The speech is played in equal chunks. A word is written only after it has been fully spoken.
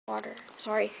water.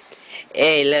 Sorry.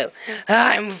 Hey, look.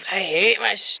 I hate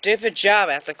my stupid job.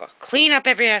 I have to go clean up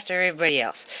after everybody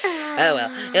else. Oh well,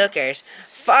 who cares?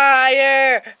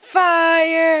 Fire!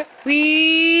 Fire!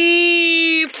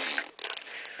 We.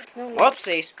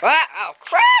 Whoopsies. Ah, oh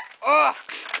crap! Oh!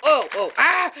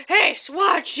 Ah! Hey,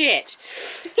 watch it!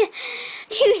 You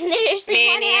seriously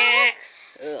want Maniac!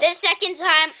 help? The second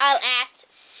time, I'll ask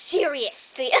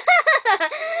seriously.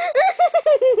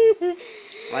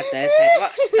 What the hell?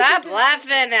 Stop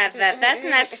laughing at that. That's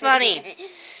not funny.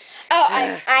 Oh,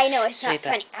 I know it's not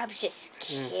funny. I was just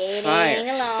kidding Fire.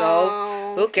 along.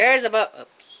 So, who cares about... Oh,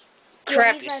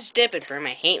 crap, you my... stupid broom.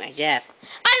 I hate my job.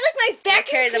 I like my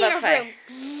vacuum cleaner fire?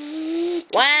 room.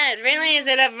 What? Really? Is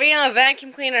it a real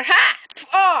vacuum cleaner? Ha!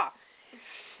 Oh!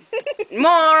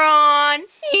 Moron!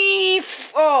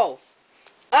 Oh!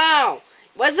 Oh!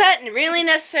 Was that really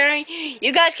necessary?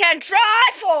 You guys can't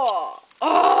drive!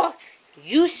 Oh!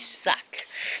 You suck.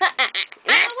 I'm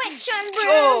a witch on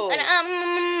broom.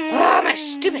 Oh, my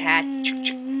stupid hat.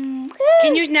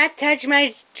 Can you not touch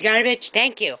my garbage?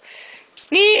 Thank you.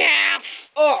 Yeah.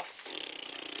 Oh.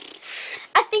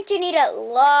 I think you need a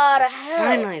lot of help.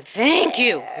 Finally, thank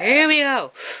you. Here we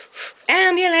go.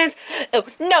 Ambulance. Oh,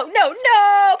 no.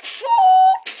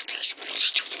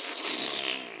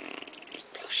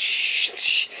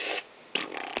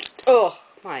 Oh,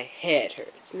 my head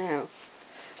hurts now.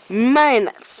 Man,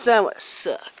 that summer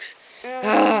sucks.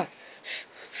 At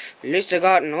least I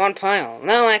got in one pile.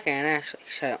 Now I can actually,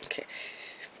 I don't care.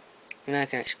 And I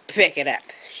can actually pick it up.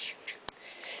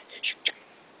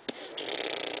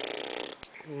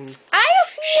 I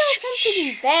feel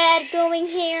something bad going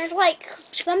here. Like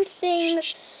something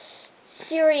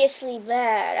seriously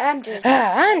bad. I'm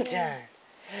done.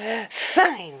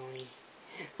 Finally.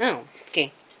 Oh,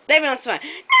 okay. Everyone's fine.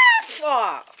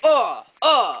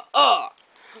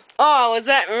 Oh, was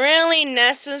that really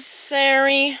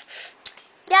necessary?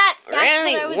 That's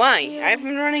really? what I was Why? doing. I've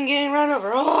been getting run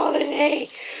over all the day.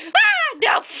 Ah,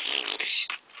 no!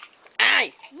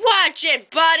 Hey, watch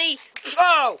it, buddy!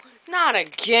 Oh, not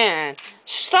again.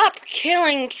 Stop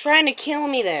trying to kill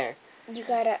me there. You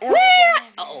gotta...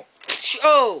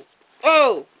 Oh,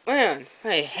 man,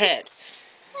 my head.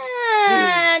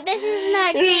 This is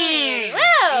not good.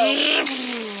 Whoa!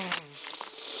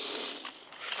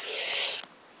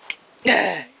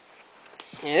 Yeah,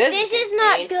 This is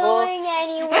not painful. going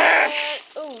anywhere.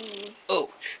 Oh,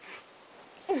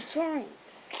 sorry.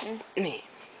 me.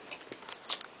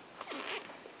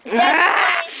 That's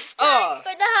why it's time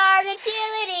for the hard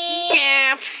utility.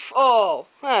 Yeah. Oh,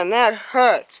 man, that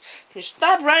hurts. You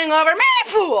stop running over me,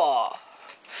 fool.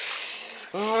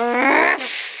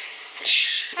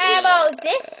 How about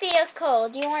this vehicle?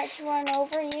 Do you want it to run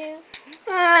over you?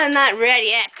 I'm not ready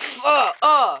yet.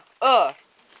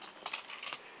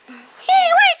 Hey,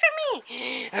 wait for me!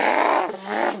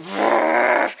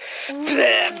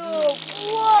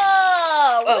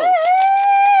 Whoa! Oh.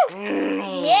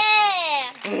 Yeah!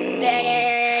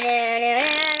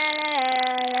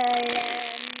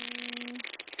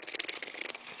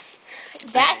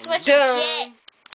 That's what you get.